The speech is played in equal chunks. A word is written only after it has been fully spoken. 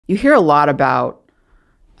you hear a lot about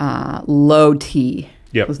low T.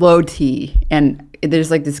 Yep. Low T. And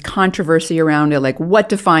there's like this controversy around it. Like, what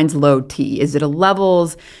defines low T? Is it a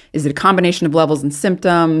levels? Is it a combination of levels and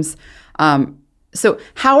symptoms? So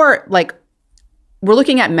how are, like, we're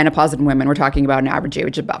looking at menopausal women. We're talking about an average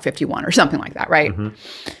age of about 51 or something like that, right?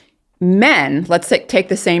 Mm-hmm. Men, let's take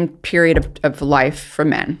the same period of life for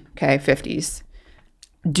men, okay, 50s.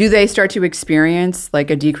 Do they start to experience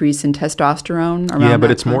like a decrease in testosterone around Yeah,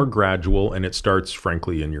 but it's time? more gradual, and it starts,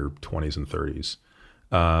 frankly, in your 20s and 30s.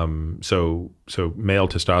 So male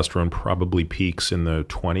testosterone probably peaks in the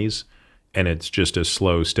 20s, and it's just a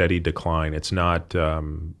slow, steady decline. It's not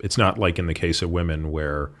like in the case of women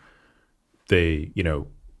where they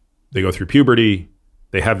go through puberty,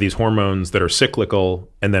 they have these hormones that are cyclical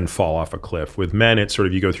and then fall off a cliff. With men, it's sort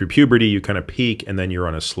of, you go through puberty, you kind of peak, and then you're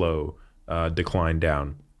on a slow decline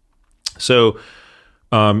down. So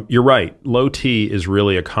you're right. Low T is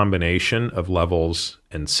really a combination of levels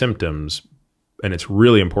and symptoms. And it's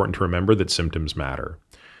really important to remember that symptoms matter,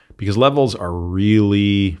 because levels are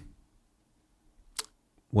really,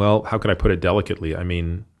 well, how can I put it delicately? I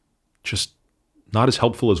mean, just not as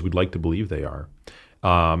helpful as we'd like to believe they are.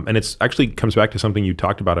 And it's actually comes back to something you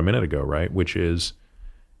talked about a minute ago, right? Which is,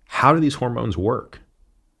 how do these hormones work?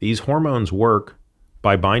 These hormones work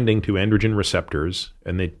by binding to androgen receptors,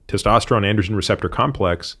 and the testosterone androgen receptor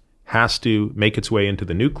complex has to make its way into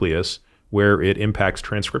the nucleus where it impacts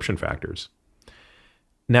transcription factors.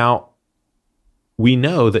 Now, we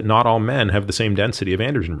know that not all men have the same density of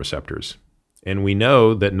androgen receptors, and we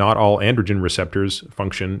know that not all androgen receptors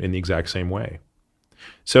function in the exact same way.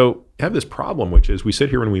 So I have this problem, which is we sit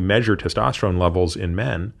here and we measure testosterone levels in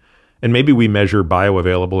men, and maybe we measure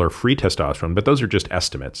bioavailable or free testosterone, but those are just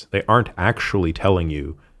estimates. They aren't actually telling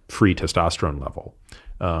you free testosterone level.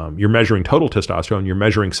 You're measuring total testosterone, you're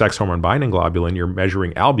measuring sex hormone binding globulin, you're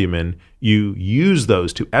measuring albumin. You use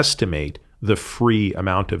those to estimate the free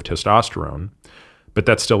amount of testosterone, but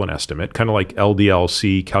that's still an estimate, kind of like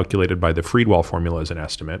LDL-C calculated by the Friedwald formula is an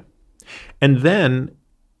estimate. And then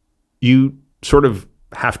you sort of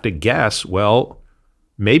have to guess, well,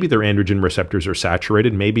 maybe their androgen receptors are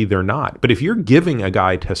saturated, maybe they're not. But if you're giving a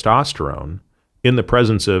guy testosterone in the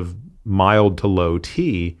presence of mild to low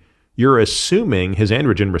T, you're assuming his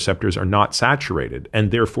androgen receptors are not saturated, and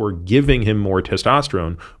therefore giving him more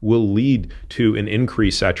testosterone will lead to an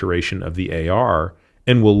increased saturation of the AR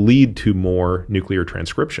and will lead to more nuclear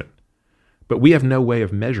transcription. But we have no way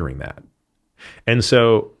of measuring that. And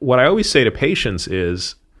so what I always say to patients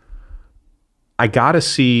is, I got to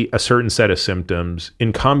see a certain set of symptoms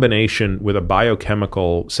in combination with a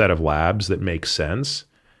biochemical set of labs that makes sense.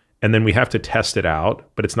 And then we have to test it out,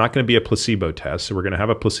 but it's not going to be a placebo test. So we're going to have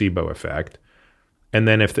a placebo effect. And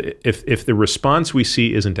then if the response we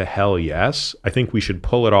see isn't a hell yes, I think we should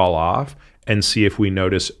pull it all off and see if we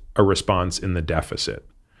notice a response in the deficit.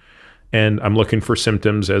 And I'm looking for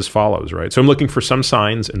symptoms as follows, right? So I'm looking for some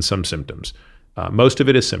signs and some symptoms. Most of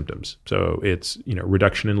it is symptoms. So it's,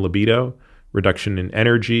 reduction in libido, reduction in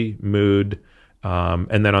energy, mood,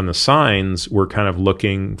 and then on the signs, we're kind of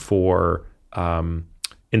looking for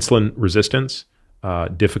insulin resistance,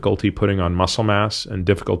 difficulty putting on muscle mass, and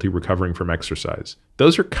difficulty recovering from exercise.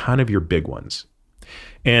 Those are kind of your big ones.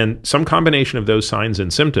 And some combination of those signs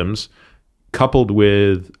and symptoms coupled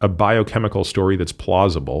with a biochemical story that's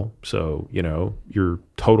plausible. So, your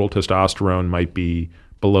total testosterone might be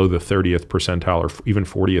below the 30th percentile or even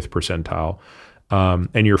 40th percentile.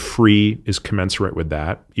 And your free is commensurate with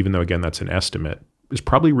that, even though, again, that's an estimate, is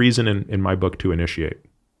probably reason in my book to initiate.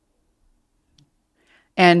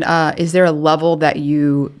 And is there a level that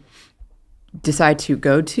you decide to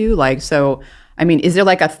go to? Like, so, I mean, is there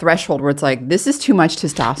like a threshold where it's like, this is too much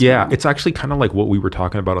testosterone? Yeah, it's actually kind of like what we were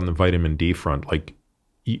talking about on the vitamin D front. Like,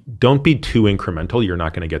 don't be too incremental. You're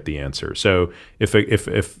not going to get the answer. So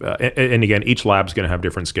and again, each lab's going to have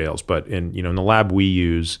different scales, but in the lab we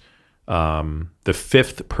use, the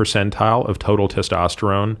 5th percentile of total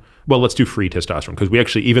testosterone. Well, let's do free testosterone, because we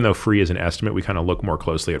actually, even though free is an estimate, we kind of look more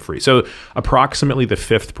closely at free. So approximately the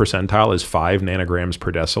 5th percentile is 5 nanograms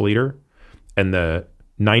per deciliter, and the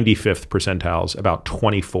 95th percentile is about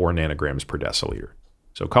 24 nanograms per deciliter.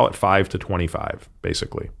 So call it 5 to 25,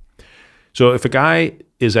 basically. So if a guy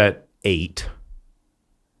is at 8,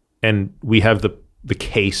 and we have the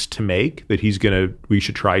case to make that we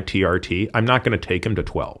should try TRT, I'm not going to take him to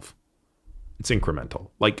 12. It's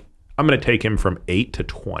incremental. Like, I'm going to take him from 8 to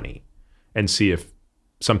 20 and see if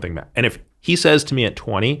something matters. And if he says to me at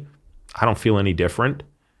 20, I don't feel any different,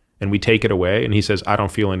 and we take it away and he says, I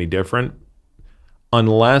don't feel any different,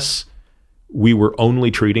 unless we were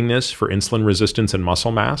only treating this for insulin resistance and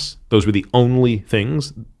muscle mass, those were the only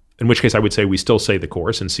things, in which case I would say we still say the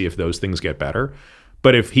course and see if those things get better.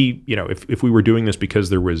 But if he, if we were doing this because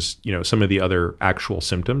there was, some of the other actual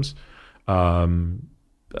symptoms, then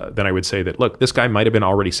I would say that, look, this guy might have been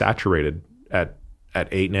already saturated at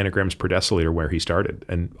 8 nanograms per deciliter where he started.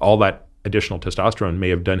 And all that additional testosterone may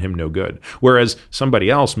have done him no good. Whereas somebody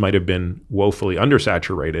else might have been woefully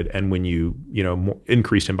undersaturated. And when you,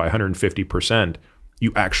 increased him by 150%,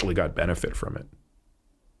 you actually got benefit from it.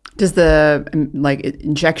 Does the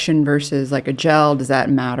injection versus like a gel, does that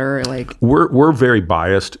matter? Like we're very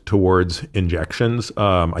biased towards injections.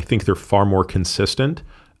 I think they're far more consistent.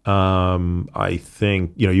 I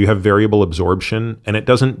think you have variable absorption, and it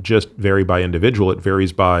doesn't just vary by individual; it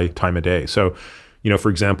varies by time of day. So, for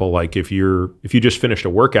example, like if you just finished a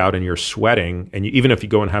workout and you're sweating, and even if you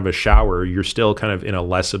go and have a shower, you're still kind of in a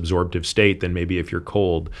less absorptive state than maybe if you're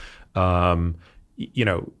cold.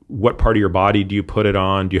 What part of your body do you put it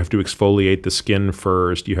on? Do you have to exfoliate the skin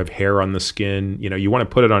first? Do you have hair on the skin? You want to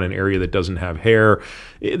put it on an area that doesn't have hair.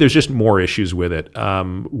 There's just more issues with it.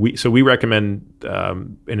 So we recommend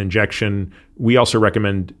an injection. We also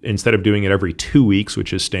recommend, instead of doing it every 2 weeks,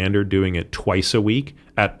 which is standard, doing it twice a week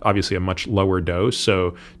at obviously a much lower dose.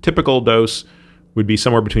 So typical dose would be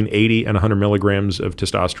somewhere between 80 and 100 milligrams of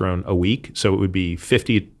testosterone a week. So it would be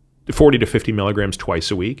 40 to 50 milligrams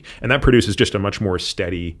twice a week. And that produces just a much more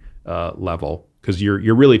steady level, because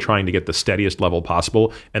you're really trying to get the steadiest level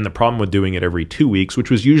possible. And the problem with doing it every 2 weeks,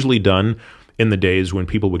 which was usually done in the days when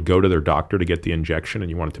people would go to their doctor to get the injection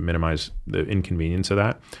and you wanted to minimize the inconvenience of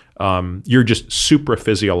that, you're just super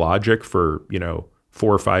physiologic for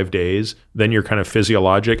 4 or 5 days. Then you're kind of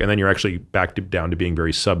physiologic, and then you're actually down to being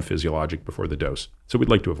very sub-physiologic before the dose. So we'd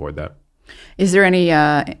like to avoid that. Is there any,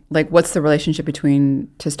 what's the relationship between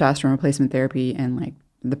testosterone replacement therapy and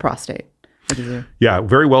the prostate? Yeah,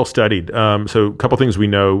 very well studied. So a couple things we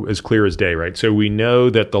know as clear as day, right? So we know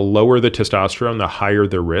that the lower the testosterone, the higher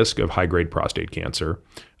the risk of high-grade prostate cancer.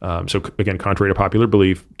 So again, contrary to popular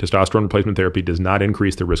belief, testosterone replacement therapy does not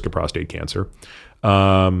increase the risk of prostate cancer.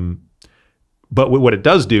 But what it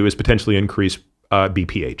does do is potentially increase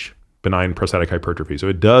BPH, benign prostatic hypertrophy. So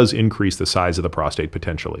it does increase the size of the prostate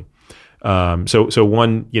potentially. So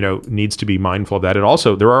one, needs to be mindful of that. It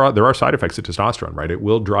also, there are side effects of testosterone, right? It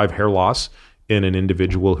will drive hair loss in an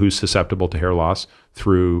individual who's susceptible to hair loss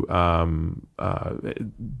through the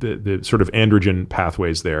sort of androgen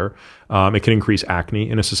pathways there. It can increase acne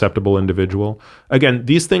in a susceptible individual. Again,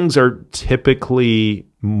 these things are typically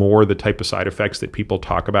more the type of side effects that people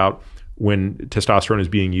talk about when testosterone is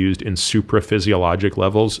being used in supraphysiologic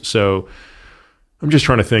levels. So I'm just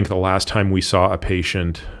trying to think the last time we saw a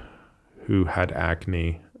patient who had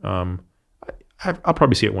acne. I'll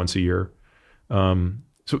probably see it once a year. So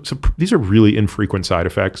these are really infrequent side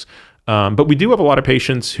effects. But we do have a lot of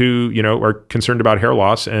patients who, are concerned about hair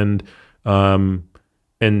loss, and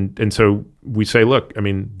so we say, look,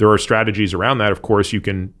 there are strategies around that. Of course, you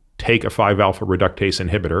can take a 5-alpha reductase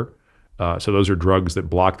inhibitor. So those are drugs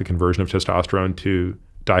that block the conversion of testosterone to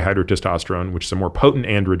dihydrotestosterone, which is a more potent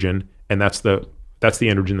androgen, and that's the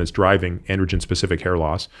androgen that's driving androgen-specific hair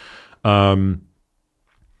loss. Or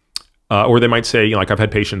they might say, I've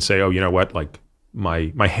had patients say, oh, you know what,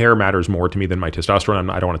 my hair matters more to me than my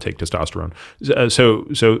testosterone. I don't want to take testosterone.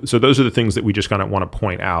 So those are the things that we just kind of want to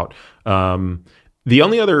point out. The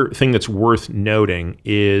only other thing that's worth noting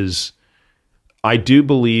is I do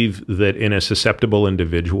believe that in a susceptible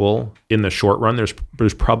individual, in the short run,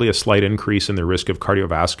 there's probably a slight increase in the risk of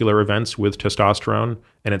cardiovascular events with testosterone,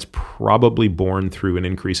 and it's probably born through an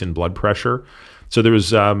increase in blood pressure. So there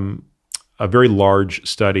was a very large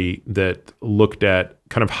study that looked at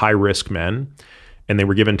kind of high-risk men, and they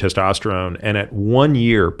were given testosterone. And at 1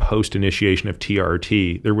 year post-initiation of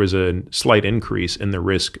TRT, there was a slight increase in the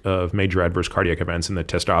risk of major adverse cardiac events in the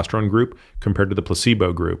testosterone group compared to the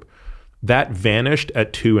placebo group. That vanished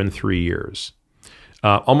at 2 and 3 years,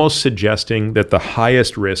 almost suggesting that the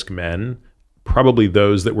highest risk men, probably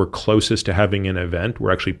those that were closest to having an event,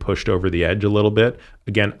 were actually pushed over the edge a little bit.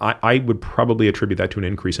 Again, I would probably attribute that to an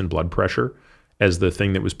increase in blood pressure as the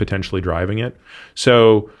thing that was potentially driving it.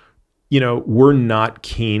 So, we're not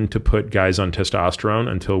keen to put guys on testosterone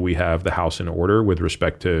until we have the house in order with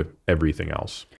respect to everything else.